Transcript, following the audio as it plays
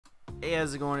Hey,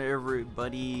 how's it going,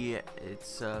 everybody?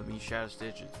 It's me, Shadow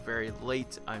Stitch. It's very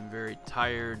late. I'm very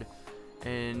tired.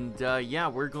 And yeah,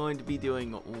 we're going to be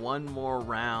doing one more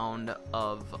round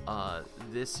of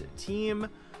this team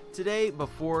today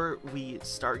before we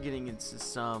start getting into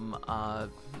some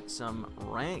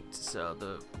ranked. So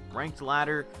the ranked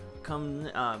ladder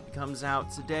comes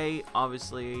out today.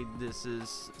 Obviously, this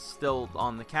is still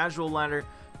on the casual ladder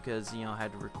because, you know, I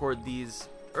had to record these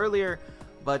earlier.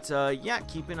 But yeah,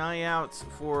 keep an eye out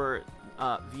for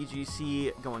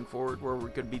VGC going forward, where we're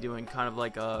going to be doing kind of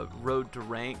like a road to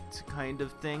ranked kind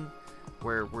of thing,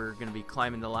 where we're going to be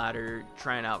climbing the ladder,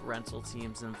 trying out rental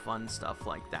teams and fun stuff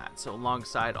like that. So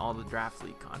alongside all the draft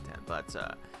league content. But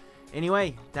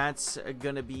anyway, that's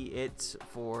going to be it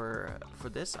for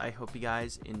this. I hope you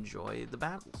guys enjoy the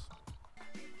battles.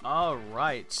 All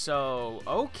right, so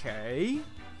okay,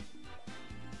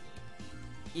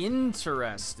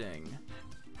 interesting.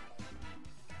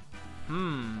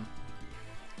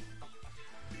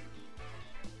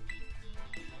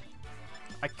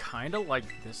 I kind of like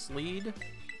this lead.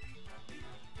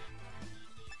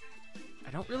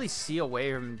 I don't really see a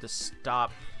way for him to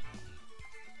stop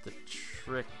the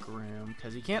Trick Room,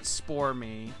 because he can't spore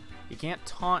me, he can't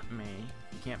taunt me,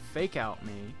 he can't fake out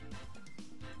me.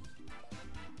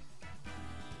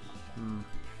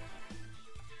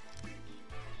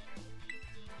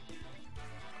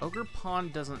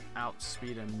 Ogerpon doesn't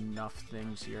outspeed enough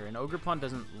things here, and Ogerpon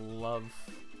doesn't love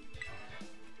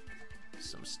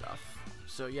some stuff.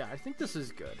 So yeah, I think this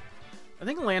is good. I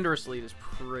think Landorus lead is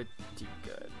pretty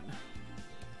good.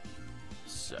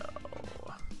 So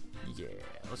yeah,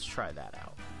 let's try that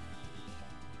out.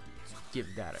 Let's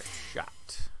give that a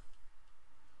shot.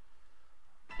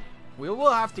 We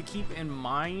will have to keep in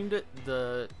mind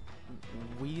the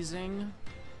wheezing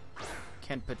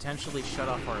can potentially shut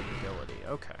off our ability.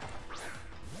 Okay.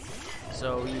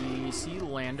 So we see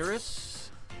Landorus.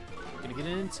 Gonna get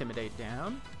an Intimidate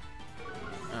down.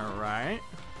 Alright.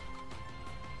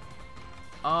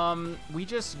 We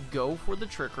just go for the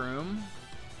Trick Room.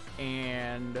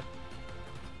 And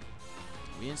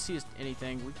we didn't see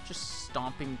anything. We're just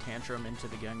stomping Tantrum into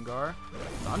the Gengar.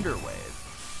 Thunder Wave.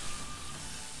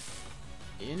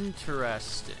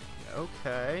 Interesting.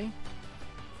 Okay.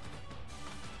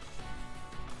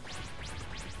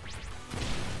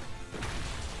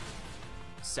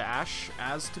 Sash,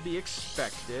 as to be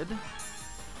expected.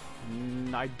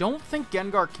 I don't think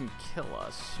Gengar can kill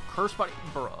us. Curse Body,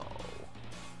 bro.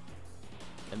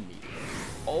 Immediately.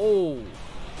 Oh.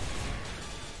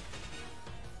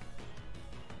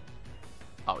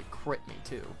 Oh, he crit me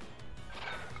too.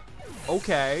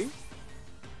 Okay.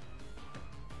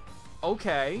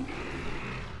 Okay.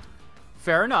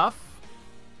 Fair enough.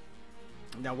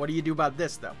 Now, what do you do about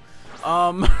this, though?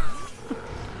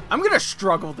 I'm gonna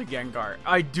struggle the Gengar.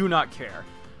 I do not care.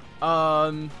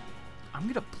 I'm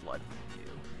gonna Blood Moon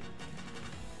you.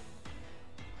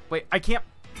 Wait, I can't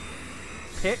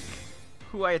pick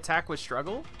who I attack with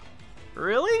struggle?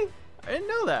 Really? I didn't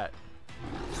know that.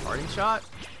 Parting Shot.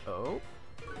 Oh.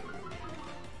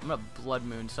 I'm gonna Blood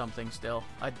Moon something still.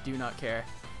 I do not care.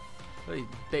 Look at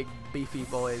these big beefy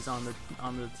boys on the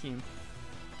team.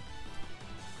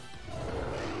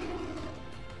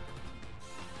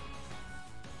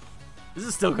 This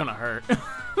is still gonna hurt. This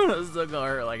is still gonna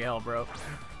hurt like hell, bro.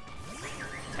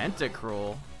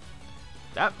 Tentacruel.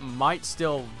 That might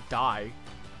still die.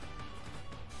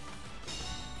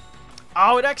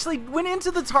 Oh, it actually went into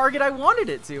the target I wanted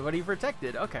it to, but he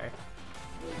protected. Okay.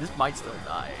 This might still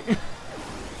die.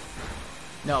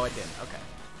 No, it didn't. Okay.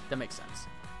 That makes sense.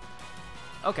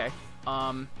 Okay.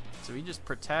 So we just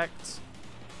protect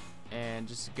and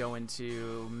just go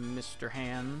into Mr.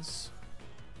 Hands.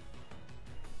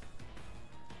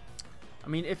 I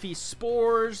mean, if he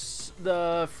spores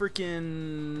the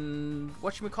freaking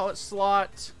whatchamacallit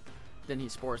slot, then he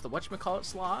spores the whatchamacallit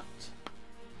slot,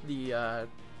 the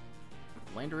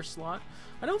Landorus slot.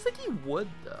 I don't think he would,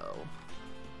 though.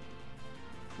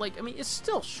 Like, I mean, it's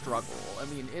still struggle. I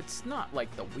mean, it's not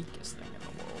like the weakest thing in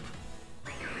the world.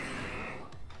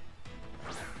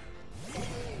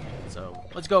 So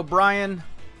let's go, Brian.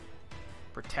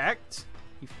 Protect.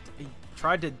 He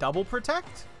tried to double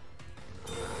protect.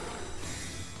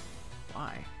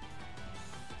 Why?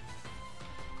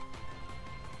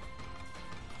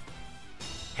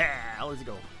 Yeah, let's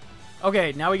go.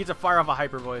 Okay, now we get to fire off a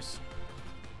Hyper Voice.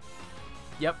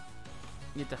 Yep.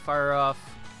 We get to fire off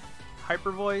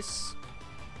Hyper Voice.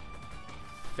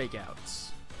 Fake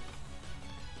outs.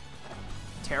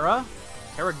 Terra?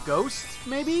 Terra Ghost,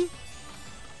 maybe?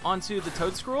 Onto the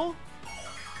Toedscruel?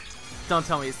 Don't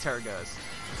tell me it's Terra Ghost.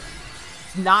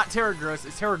 It's not Terra Ghost,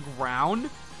 it's Terra Ground?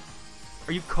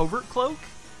 Are you Covert Cloak?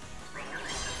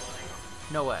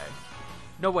 No way.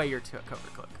 No way you're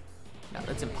Covert Cloak. No,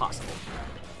 that's impossible.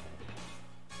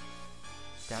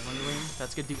 Dazzling Gleam?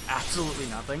 That's gonna do absolutely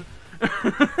nothing.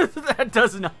 That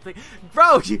does nothing.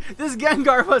 Bro, this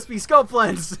Gengar must be Scope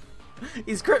Lens.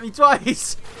 He's crit me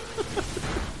twice.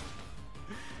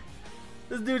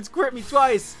 This dude's crit me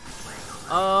twice.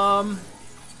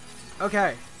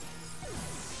 Okay.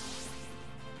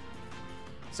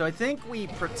 So I think we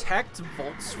protect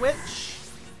Volt Switch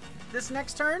this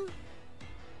next turn.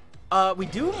 We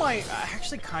do I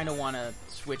actually kind of want to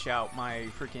switch out my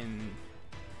freaking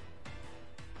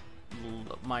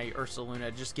my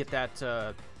Ursaluna, just get that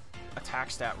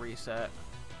attack stat reset.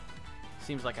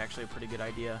 Seems like actually a pretty good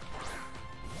idea.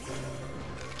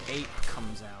 Ape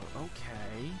comes out.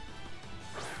 Okay.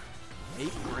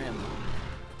 Ape Grim.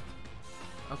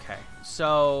 Okay,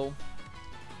 so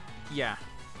yeah.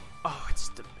 Oh, I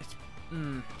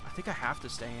think I have to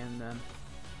stay in then.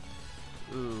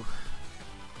 Ooh,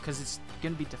 because it's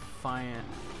gonna be Defiant.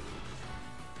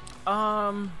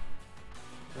 Damn,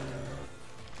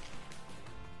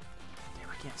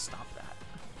 I can't stop that.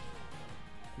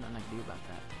 Nothing I can do about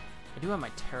that. I do have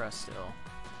my Terra still,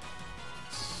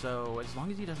 so as long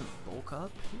as he doesn't bulk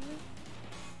up here.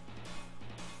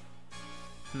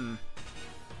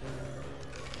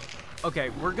 Okay,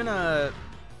 we're gonna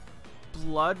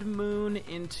Blood Moon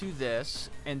into this,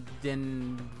 and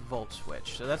then Volt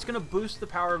Switch. So that's gonna boost the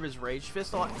power of his Rage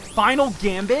Fist a lot. Final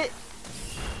Gambit?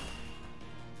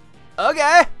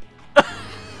 Okay!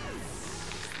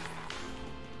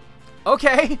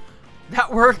 Okay,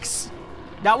 that works.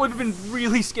 That would have been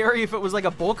really scary if it was like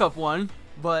a bulk up one,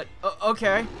 but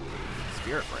okay.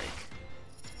 Spirit Break.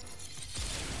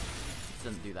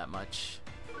 Doesn't do that much.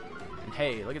 And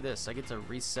hey, look at this. I get to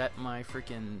reset my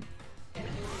freaking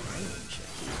range.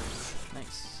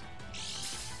 Nice.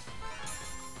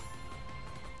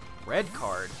 Red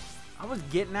card. I was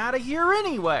getting out of here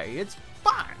anyway. It's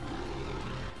fine.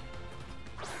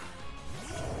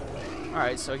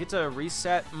 Alright, so I get to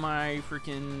reset my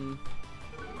freaking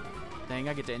thing.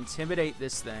 I get to intimidate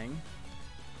this thing.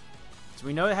 So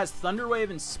we know it has Thunder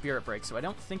Wave and Spirit Break, so I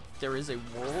don't think there is a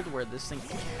world where this thing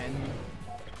can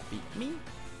beat me.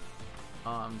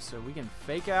 So we can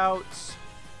fake out.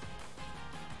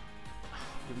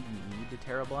 Do we need to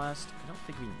Terra Blast? I don't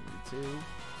think we need to,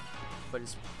 but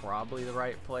it's probably the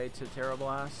right play to Terra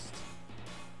Blast.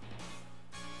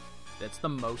 That's the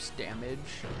most damage,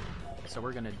 so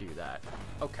we're gonna do that.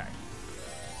 Okay.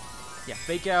 Yeah,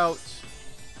 fake out.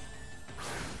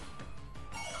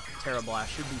 Terra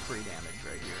Blast should be free damage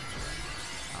right here.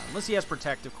 Unless he has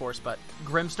Protect, of course, but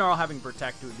Grimmsnarl having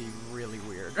Protect would be really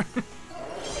weird.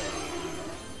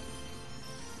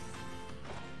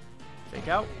 Fake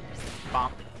out.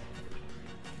 Bomb.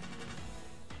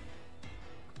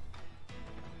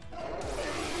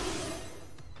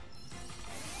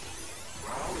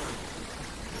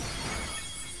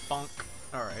 Bonk.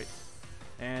 Alright.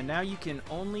 And now you can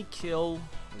only kill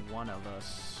one of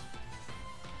us.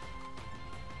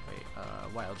 Wait,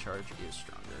 Wild Charge is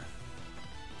stronger.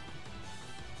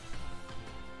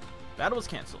 Battle was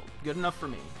canceled. Good enough for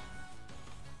me.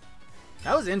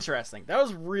 That was interesting. That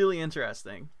was really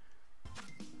interesting.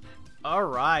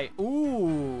 Alright.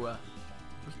 Ooh.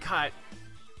 We got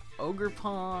Ogre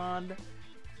Pond,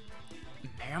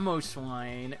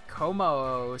 Mamoswine,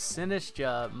 Como,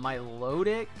 Sinistcha,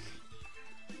 Milotic.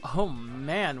 Oh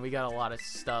man, we got a lot of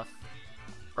stuff.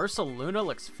 Ursaluna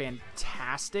looks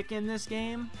fantastic in this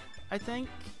game, I think.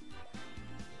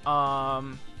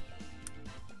 Iron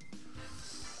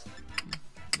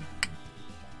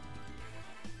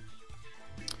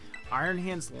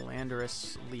Hands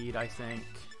Landorus lead, I think.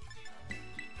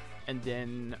 And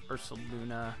then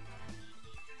Ursaluna.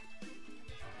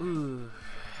 Ooh.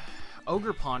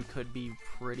 Ogre Pond could be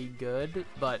pretty good,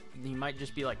 but he might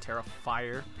just be like Terra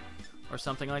Fire or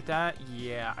something like that.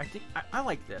 Yeah, I think I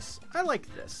like this. I like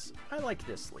this. I like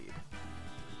this lead.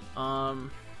 I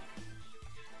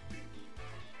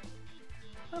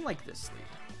like this lead.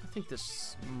 I think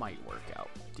this might work out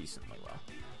decently well.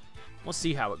 We'll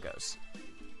see how it goes.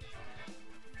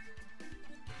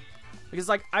 Because,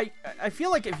 like, I feel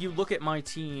like if you look at my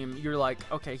team, you're like,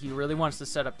 okay, he really wants to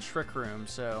set up Trick Room,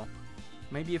 so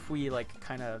maybe if we, like,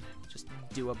 kind of just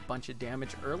do a bunch of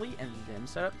damage early and then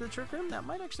set up the Trick Room, that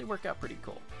might actually work out pretty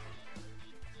cool.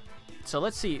 So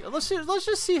let's see. Let's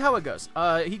just see how it goes.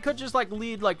 He could just, like,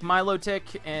 lead, like,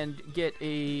 Milotic and get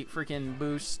a freaking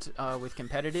boost with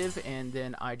competitive, and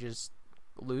then I just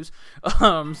lose.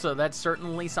 So that's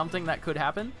certainly something that could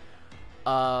happen.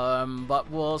 But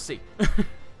we'll see.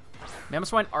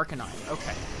 Mamoswine Arcanine.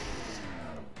 Okay.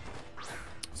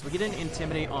 So we get an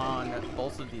Intimidate on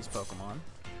both of these Pokemon.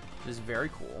 This is very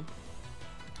cool.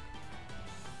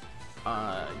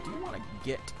 I do want to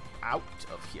get out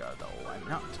of here, though. I'm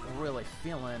not really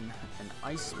feeling an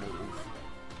ice move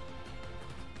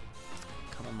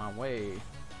coming my way.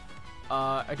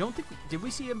 I don't think... Did we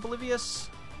see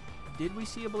Oblivious? Did we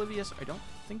see Oblivious? I don't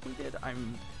think we did.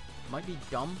 Might be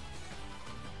dumb.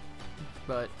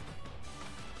 But...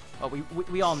 Well,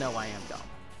 we all know I am dumb,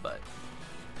 but...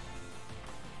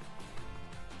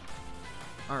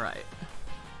 Alright.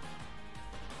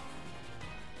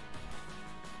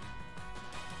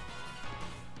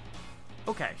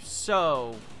 Okay,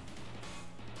 so...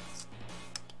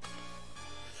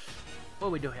 What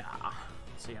do we do here?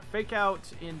 So yeah, fake out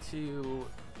into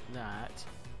that.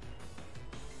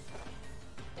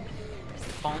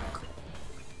 Bonk.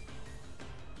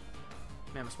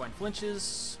 Mamoswine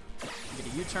flinches.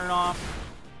 Get a U-turn off.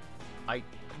 I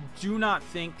do not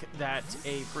think that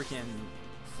a freaking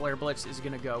Flare Blitz is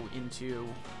going to go into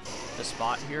the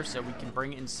spot here, so we can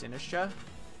bring in Sinistcha.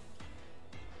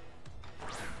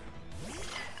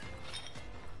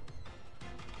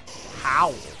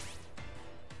 How?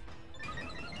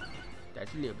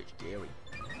 That's a little bit scary.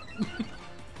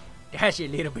 That's a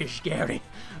little bit scary.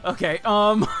 Okay,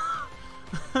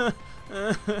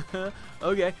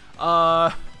 okay,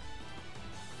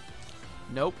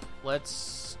 nope,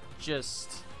 let's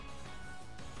just,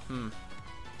 well,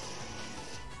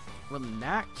 in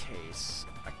that case,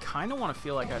 I kind of want to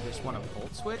feel like I just want to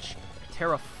Volt Switch,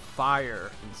 Terra Fire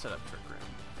instead of Trick Room.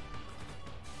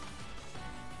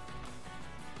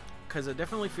 Because I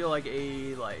definitely feel like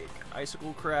a,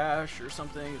 Icicle Crash or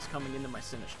something is coming into my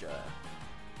Sinistcha.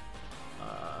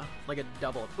 Like a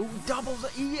double. Ooh, doubles!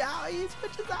 Yeah, he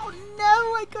switches out! No,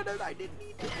 I couldn't! I didn't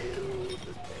need to do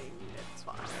the thing. It's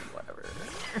fine, whatever.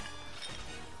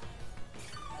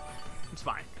 It's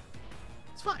fine.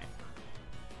 It's fine.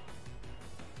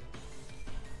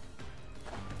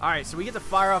 Alright, so we get to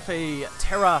fire off a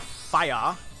Terra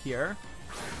Fire here.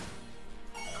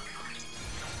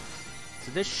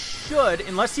 So this should,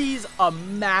 unless he's a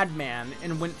madman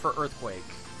and went for Earthquake.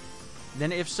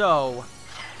 Then if so,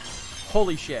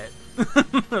 holy shit.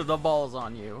 The ball's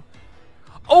on you.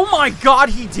 Oh my god,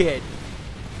 he did!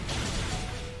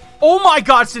 Oh my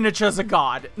god, Sinistcha's a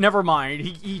god. Never mind.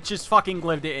 He just fucking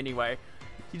lived it anyway.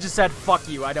 He just said, fuck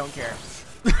you, I don't care.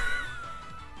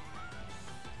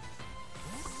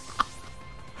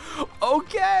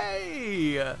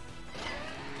 Okay!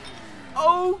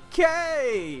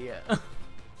 Okay!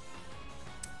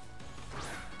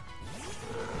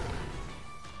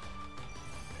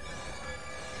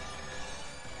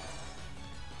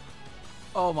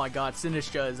 Oh my god,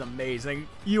 Sinistcha is amazing.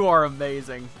 You are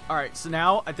amazing. Alright, so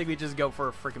now I think we just go for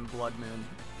a freaking Blood Moon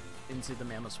into the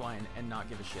Mamoswine and not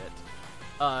give a shit.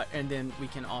 And then we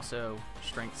can also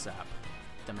Strength Sap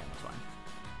the Mamoswine.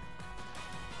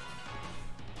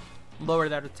 Lower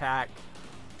that attack.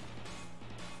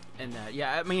 And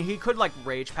yeah, I mean, he could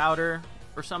Rage Powder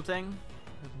or something.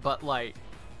 But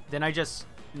then I just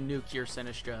nuke your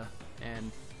Sinistcha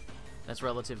and that's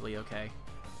relatively okay.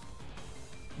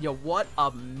 Yo, what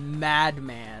a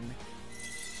madman.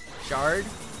 Shard?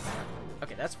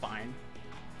 Okay, that's fine.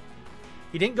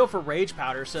 He didn't go for Rage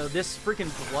Powder, so this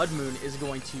freaking Blood Moon is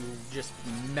going to just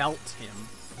melt him.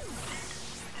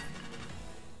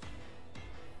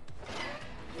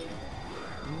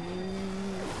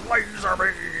 Laser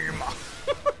Beam!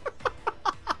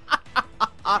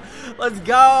 Let's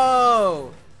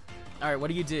go! Alright, what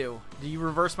do you do? Do you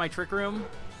reverse my Trick Room?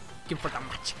 Give for the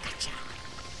Machi-Kacha.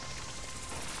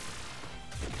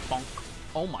 Bonk.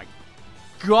 Oh my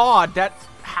god, that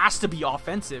has to be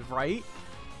offensive, right?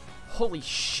 Holy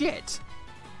shit.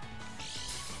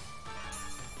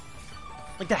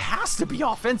 That has to be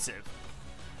offensive.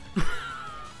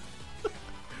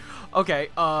 Okay,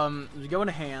 we go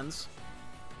into hands.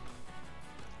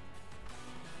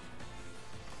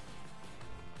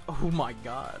 Oh my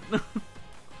god.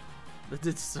 That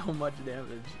did so much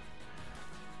damage.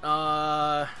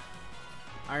 Iron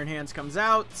Hands comes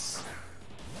out.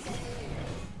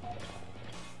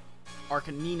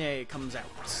 Arcanine comes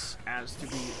out, as to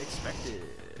be expected.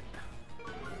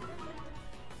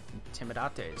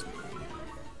 Intimidates me.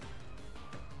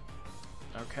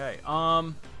 Okay,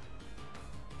 kind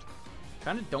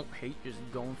of don't hate just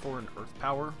going for an Earth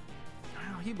Power. I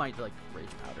don't know, he might Rage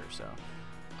Powder, so.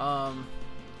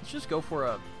 Let's just go for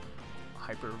a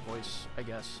Hyper Voice, I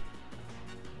guess.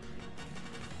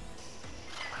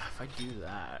 If I do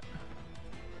that.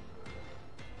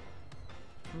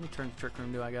 How many turns Trick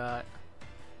Room do I got?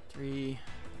 3.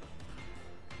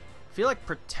 I feel like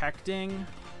protecting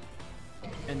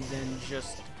And then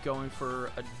just going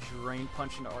for a Drain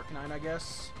Punch into Arcanine, I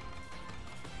guess.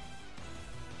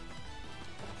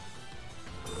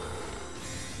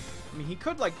 I mean, he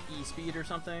could, like, E-Speed or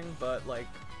something, but, like...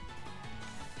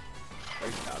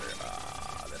 Rage Powder.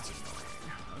 Ah, that's annoying.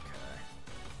 Okay.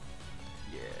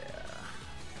 Yeah.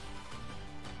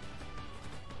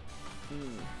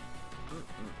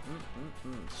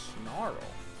 Snarl.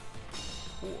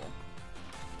 Cool.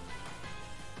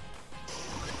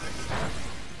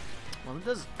 Well, it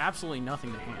does absolutely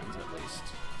nothing to hands, at least.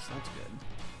 So that's good.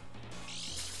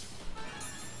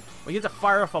 We get to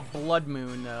fire off a Blood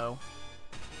Moon, though.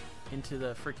 Into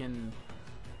the freaking...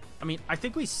 I mean, I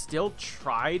think we still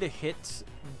try to hit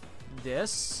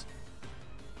this.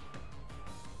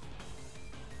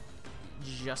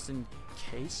 Just in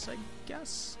case, I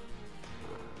guess.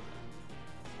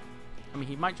 I mean,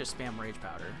 he might just spam Rage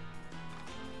Powder.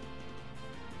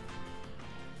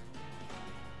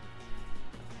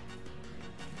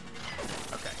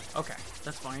 Okay,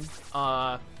 that's fine.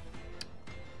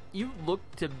 You look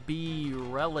to be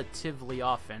relatively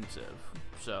offensive,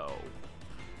 so...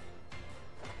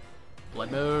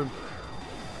 Blood Moon!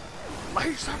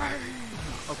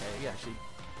 Okay, yeah, she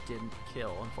didn't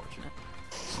kill, unfortunate.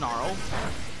 Snarl.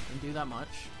 Didn't do that much.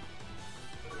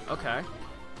 Okay.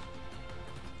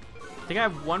 I think I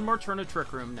have one more turn of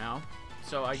Trick Room now,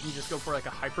 so I can just go for like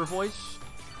a Hyper Voice.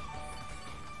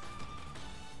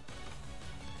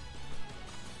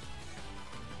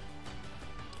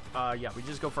 Yeah, we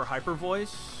just go for Hyper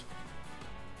Voice.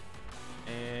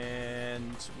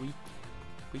 And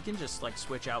we can just like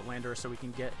switch out Landorus so we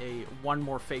can get one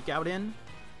more Fake Out in.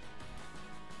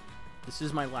 This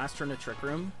is my last turn of Trick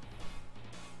Room.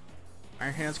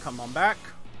 Iron Hands, come on back.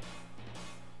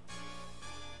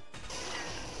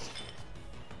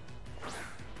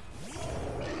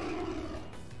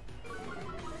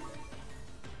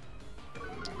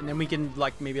 And then we can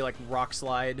like maybe like Rock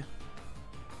Slide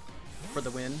for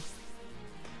the win.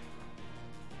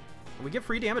 We get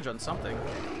free damage on something.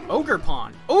 Ogre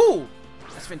Pawn. Oh,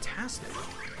 that's fantastic.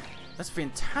 That's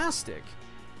fantastic.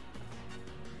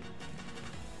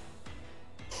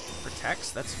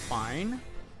 Protects. That's fine.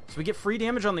 So we get free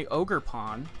damage on the Ogre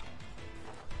Pawn.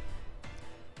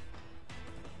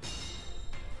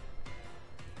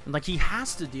 And like he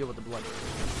has to deal with the Blood Moon.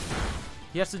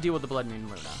 He has to deal with the Blood Moon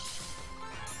Luna.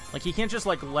 Like he can't just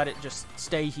like let it just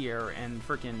stay here and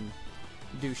freaking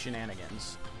do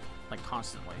shenanigans like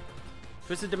constantly.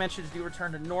 Twisted Dimensions do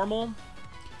return to normal.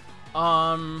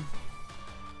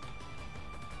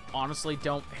 Honestly,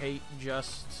 don't hate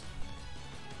just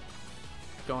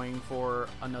going for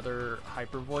another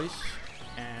Hyper Voice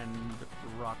and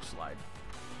Rock Slide.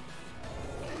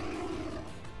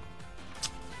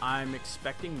 I'm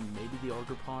expecting maybe the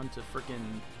Ogre Pawn to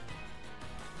freaking...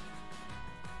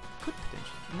 Could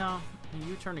potentially... No,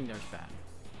 you turning there's bad.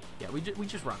 Yeah, we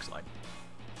just Rock Slide.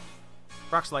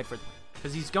 Rock Slide for the win.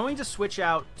 Because he's going to switch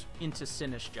out into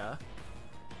Sinistcha.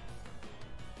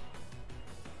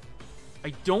 I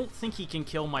don't think he can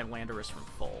kill my Landorus from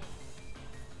full.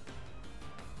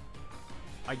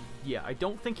 Yeah, I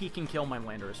don't think he can kill my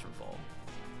Landorus from full.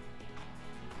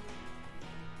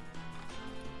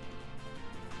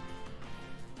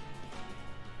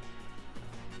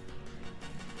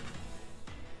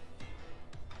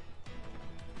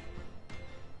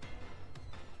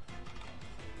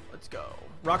 Let's go.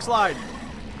 Rock Slide.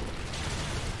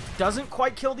 Doesn't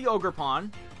quite kill the Ogre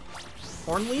Pawn.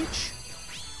 Horn Leech.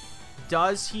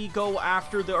 Does he go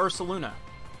after the Ursaluna?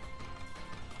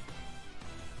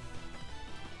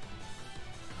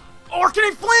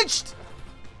 Arcanine flinched!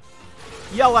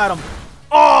 Yell at him.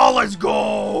 Oh, let's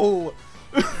go!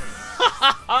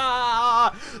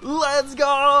 Let's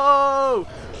go!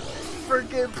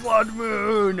 Freaking Blood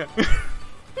Moon!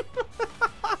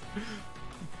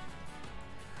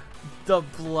 The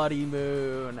Bloody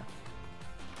Moon.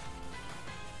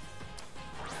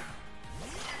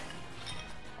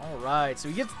 Alright, so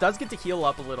he does get to heal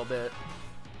up a little bit.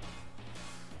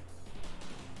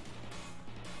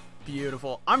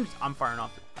 Beautiful. I'm firing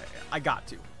off. I got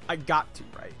to,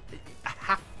 right?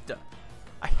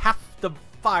 I have to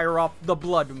fire off the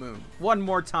Blood Moon one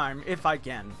more time if I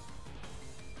can.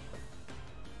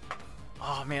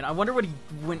 Oh man, I wonder what he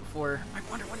went for. I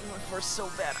wonder what he went for so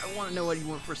bad. I want to know what he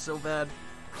went for so bad.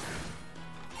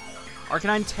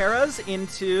 Arcanine Terras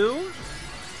into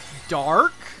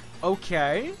Dark.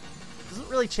 Okay. Doesn't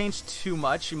really change too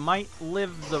much. He might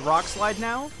live the Rock Slide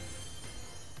now.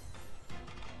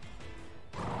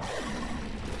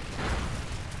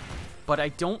 But I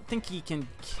don't think he can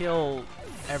kill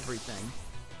everything.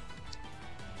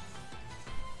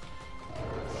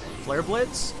 Flare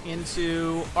Blitz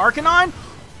into Arcanine.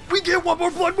 We get one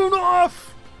more Blood Moon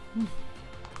off!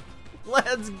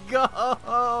 Let's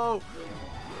go!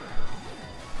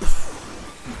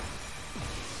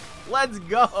 Let's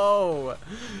go!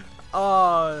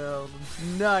 Oh,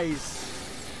 nice.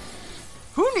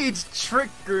 Who needs Trick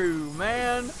Room,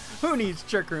 man? Who needs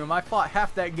Trick Room? I fought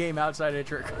half that game outside of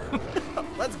Trick Room.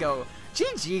 Let's go.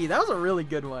 GG. That was a really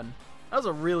good one. That was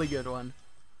a really good one.